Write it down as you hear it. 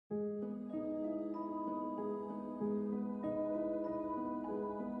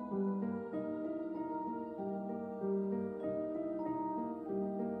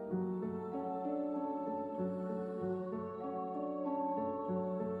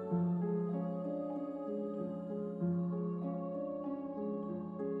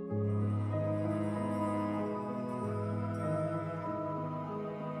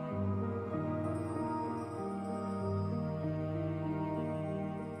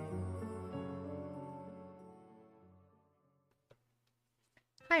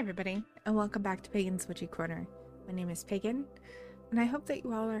Hi, everybody, and welcome back to Pagan's Witchy Corner. My name is Pagan, and I hope that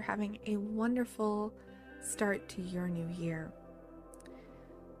you all are having a wonderful start to your new year.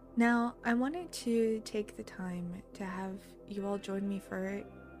 Now, I wanted to take the time to have you all join me for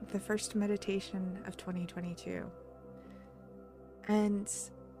the first meditation of 2022. And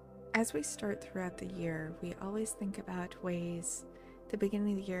as we start throughout the year, we always think about ways, at the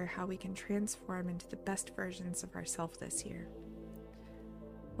beginning of the year, how we can transform into the best versions of ourselves this year.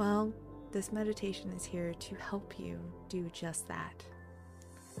 Well, this meditation is here to help you do just that.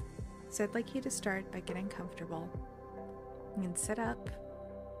 So I'd like you to start by getting comfortable. You can sit up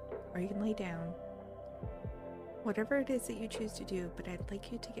or you can lay down. Whatever it is that you choose to do, but I'd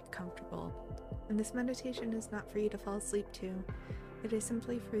like you to get comfortable. And this meditation is not for you to fall asleep to. It is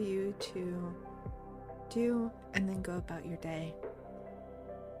simply for you to do and then go about your day.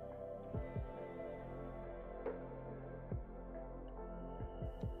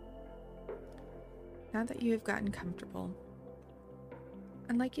 Now that you have gotten comfortable,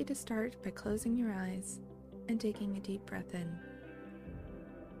 I'd like you to start by closing your eyes and taking a deep breath in.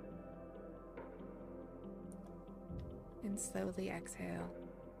 And slowly exhale.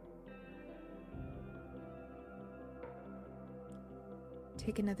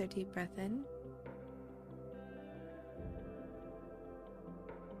 Take another deep breath in.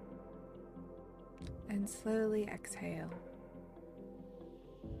 And slowly exhale.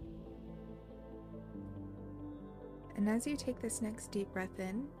 And as you take this next deep breath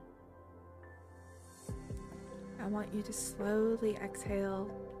in, I want you to slowly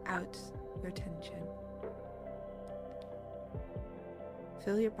exhale out your tension.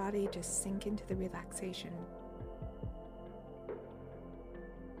 Feel your body just sink into the relaxation.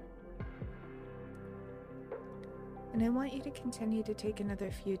 And I want you to continue to take another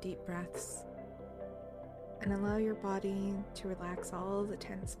few deep breaths and allow your body to relax all the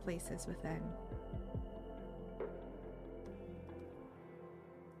tense places within.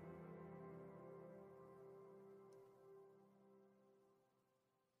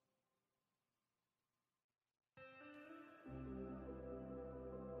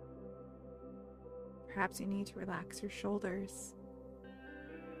 Perhaps you need to relax your shoulders.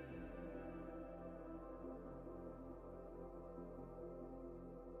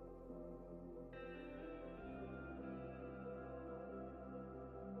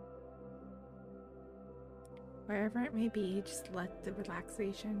 Wherever it may be, just let the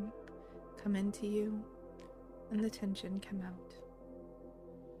relaxation come into you and the tension come out.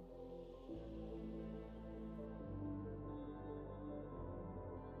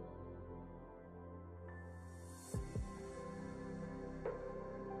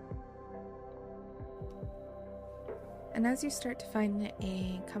 And as you start to find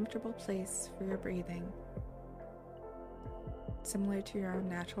a comfortable place for your breathing, similar to your own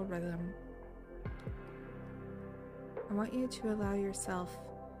natural rhythm, I want you to allow yourself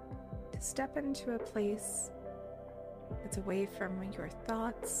to step into a place that's away from your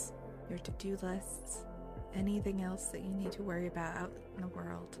thoughts, your to-do lists, anything else that you need to worry about out in the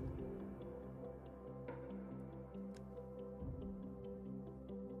world.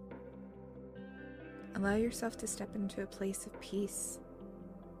 Allow yourself to step into a place of peace,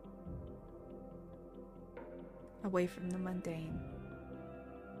 away from the mundane.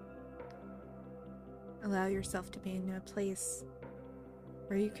 Allow yourself to be in a place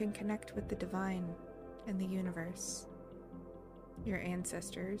where you can connect with the divine and the universe, your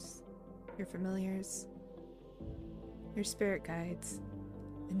ancestors, your familiars, your spirit guides,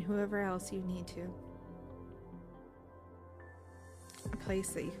 and whoever else you need to. A place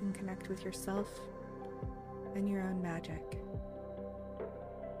that you can connect with yourself and your own magic.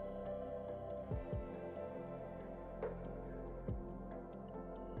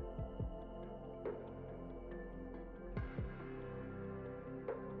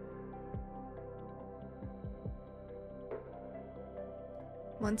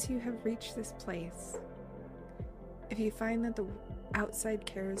 Once you have reached this place, if you find that the outside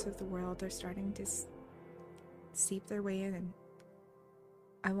cares of the world are starting to seep their way in,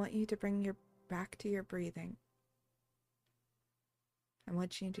 I want you to bring your back to your breathing. I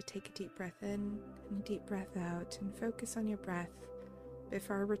want you to take a deep breath in and a deep breath out and focus on your breath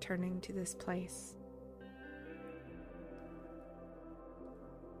before returning to this place.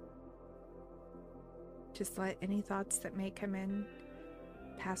 Just let any thoughts that may come in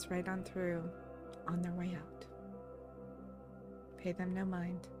pass right on through on their way out. Pay them no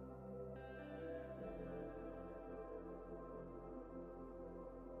mind.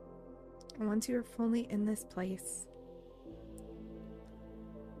 And once you are fully in this place,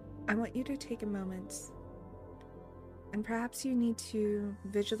 I want you to take a moment And perhaps you need to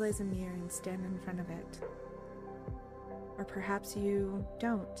visualize a mirror and stand in front of it. Or perhaps you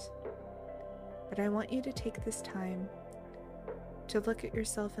don't. But I want you to take this time to look at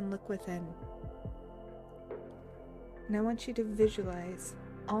yourself and look within. And I want you to visualize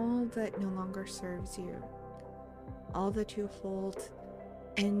all that no longer serves you, all that you hold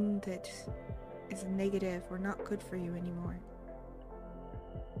in that is negative or not good for you anymore.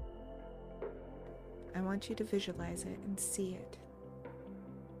 I want you to visualize it and see it.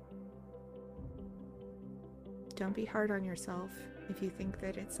 Don't be hard on yourself if you think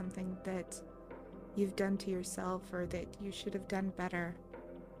that it's something that you've done to yourself or that you should have done better.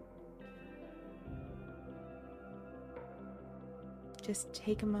 Just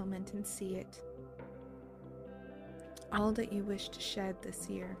take a moment and see it. All that you wish to shed this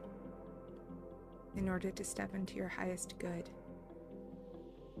year in order to step into your highest good.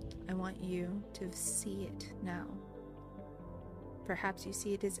 I want you to see it now. Perhaps you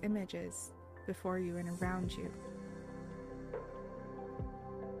see it as images before you and around you.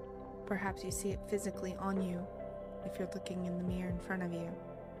 Perhaps you see it physically on you if you're looking in the mirror in front of you.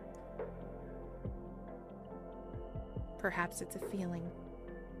 Perhaps it's a feeling.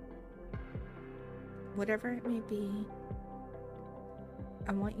 Whatever it may be,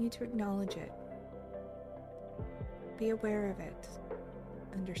 I want you to acknowledge it. Be aware of it.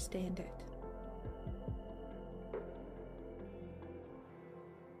 Understand it.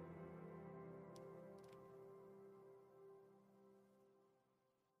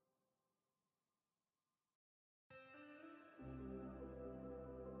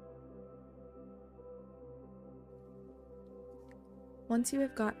 Once you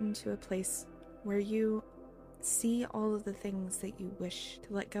have gotten to a place where you see all of the things that you wish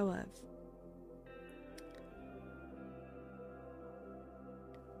to let go of,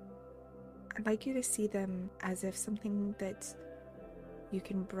 I'd like you to see them as if something that you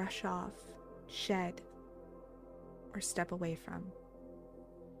can brush off, shed, or step away from.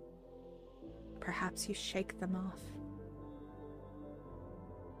 Perhaps you shake them off.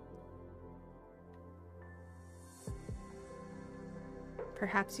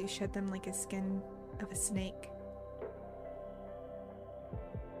 Perhaps you shed them like a skin of a snake.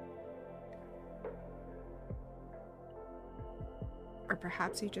 Or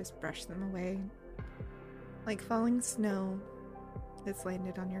perhaps you just brush them away like falling snow that's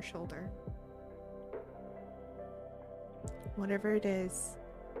landed on your shoulder. Whatever it is,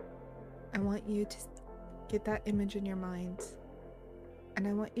 I want you to get that image in your mind, and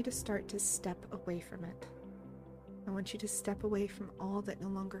I want you to start to step away from it. I want you to step away from all that no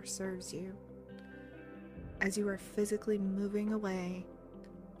longer serves you. As you are physically moving away,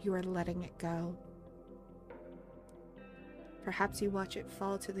 you are letting it go. Perhaps you watch it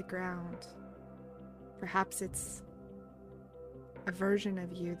fall to the ground. Perhaps it's a version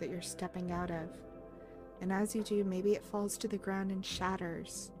of you that you're stepping out of. And as you do, maybe it falls to the ground and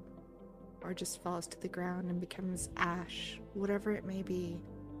shatters, or just falls to the ground and becomes ash, whatever it may be.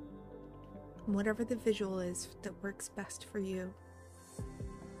 Whatever the visual is that works best for you,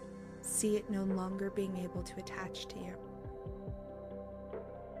 see it no longer being able to attach to you.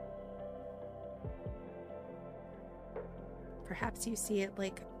 Perhaps you see it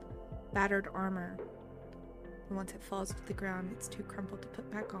like battered armor, and once it falls to the ground, it's too crumpled to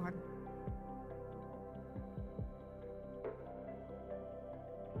put back on.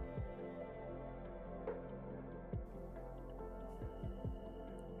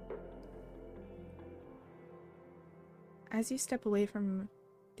 As you step away from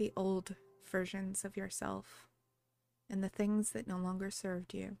the old versions of yourself and the things that no longer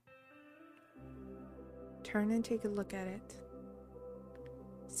served you, turn and take a look at it.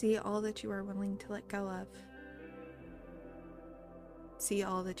 See all that you are willing to let go of. See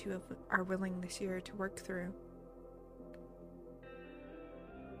all that you are willing this year to work through.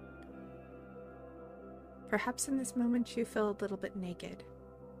 Perhaps in this moment you feel a little bit naked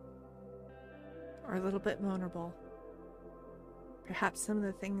or a little bit vulnerable. Perhaps some of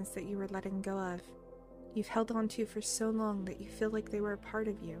the things that you were letting go of, you've held on to for so long that you feel like they were a part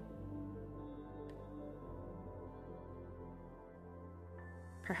of you.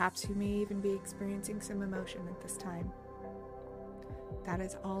 Perhaps you may even be experiencing some emotion at this time. That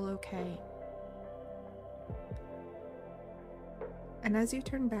is all okay. And as you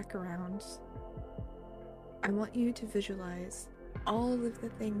turn back around, I want you to visualize all of the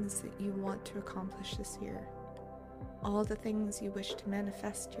things that you want to accomplish this year. All the things you wish to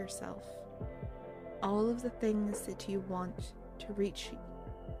manifest yourself. All of the things that you want to reach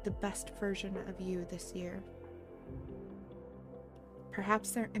the best version of you this year.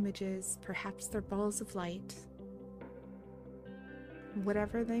 Perhaps they're images, perhaps they're balls of light,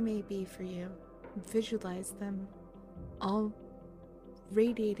 whatever they may be for you, visualize them all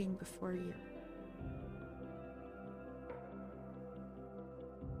radiating before you.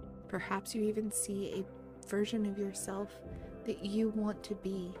 Perhaps you even see a version of yourself that you want to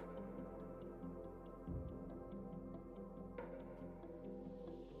be.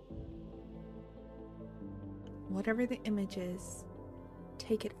 Whatever the image is,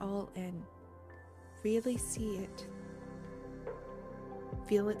 take it all in. Really see it.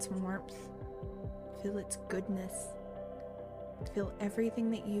 Feel its warmth. Feel its goodness. Feel everything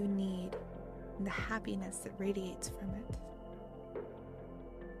that you need and the happiness that radiates from it.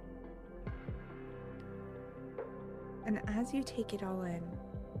 And as you take it all in,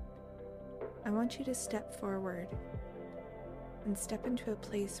 I want you to step forward and step into a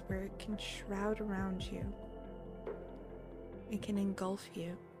place where it can shroud around you. It can engulf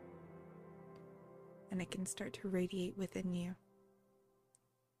you. And it can start to radiate within you.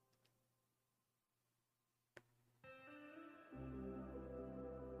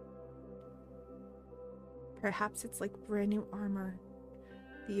 Perhaps it's like brand new armor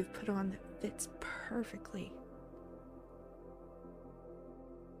that you've put on that fits perfectly.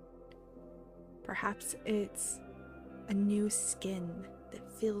 Perhaps it's a new skin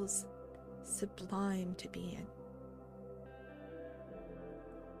that feels sublime to be in.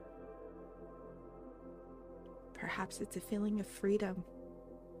 Perhaps it's a feeling of freedom.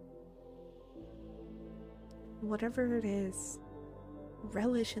 Whatever it is,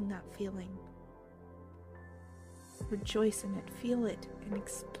 relish in that feeling. Rejoice in it, feel it, and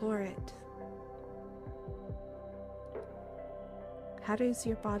explore it. How does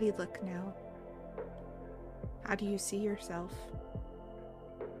your body look now? How do you see yourself?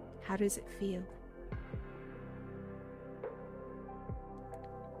 How does it feel?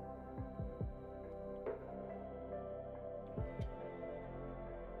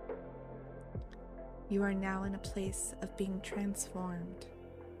 You are now in a place of being transformed.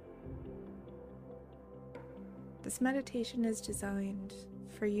 This meditation is designed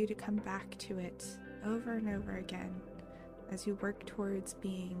for you to come back to it over and over again as you work towards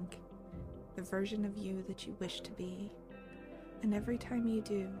being the version of you that you wish to be. And every time you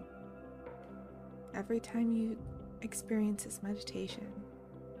do, every time you experience this meditation,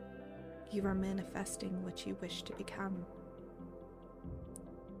 you are manifesting what you wish to become.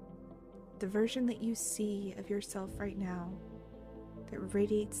 The version that you see of yourself right now, that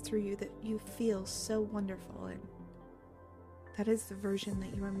radiates through you, that you feel so wonderful in, that is the version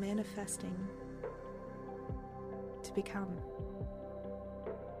that you are manifesting to become.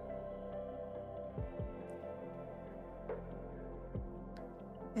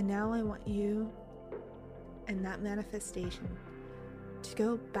 And now I want you and that manifestation to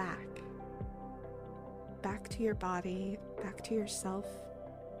go back to your body, back to yourself.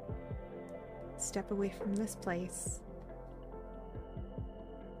 Step away from this place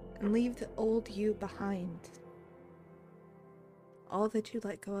and leave the old you behind. All that you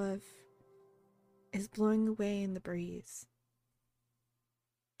let go of is blowing away in the breeze,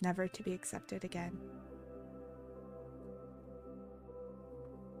 never to be accepted again.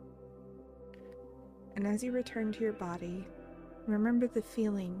 And as you return to your body, remember the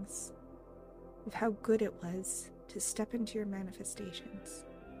feelings of how good it was to step into your manifestations,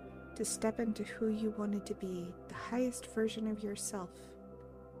 to step into who you wanted to be, the highest version of yourself.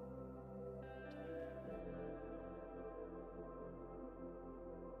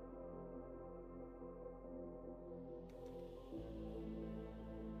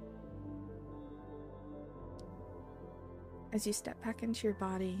 As you step back into your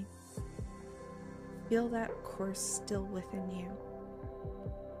body, feel that course still within you.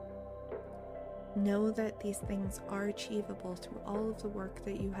 Know that these things are achievable through all of the work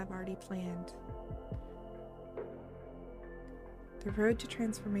that you have already planned. The road to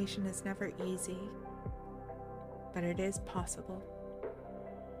transformation is never easy, but it is possible.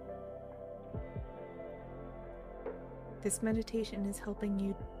 This meditation is helping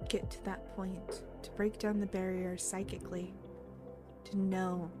you get to that point, to break down the barriers psychically, to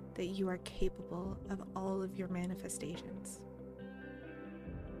know that you are capable of all of your manifestations.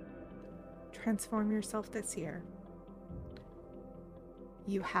 Transform yourself this year.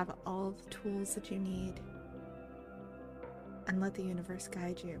 You have all the tools that you need, and let the universe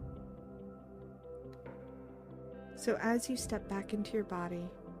guide you. So as you step back into your body,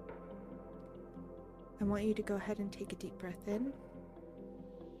 I want you to go ahead and take a deep breath in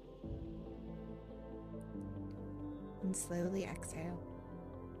and slowly exhale.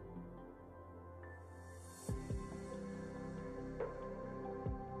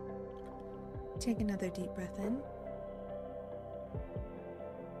 Take another deep breath in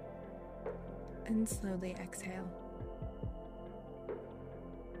and slowly exhale.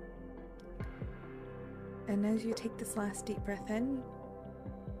 And as you take this last deep breath in,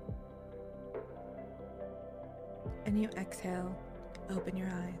 and you exhale, open your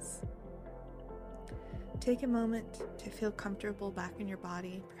eyes. Take a moment to feel comfortable back in your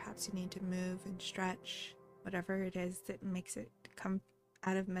body. Perhaps you need to move and stretch, whatever it is that makes it come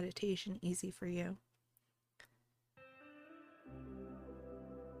out of meditation easy for you.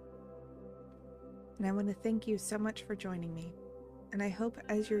 And I want to thank you so much for joining me. And I hope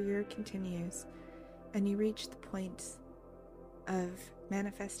as your year continues and you reach the point of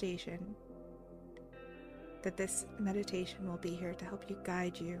manifestation, that this meditation will be here to help you,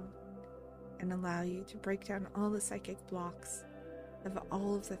 guide you, and allow you to break down all the psychic blocks of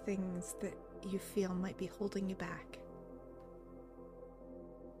all of the things that you feel might be holding you back.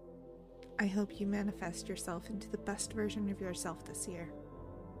 I hope you manifest yourself into the best version of yourself this year.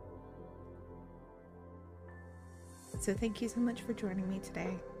 So thank you so much for joining me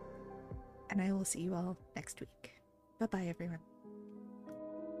today, and I will see you all next week. Bye-bye, everyone.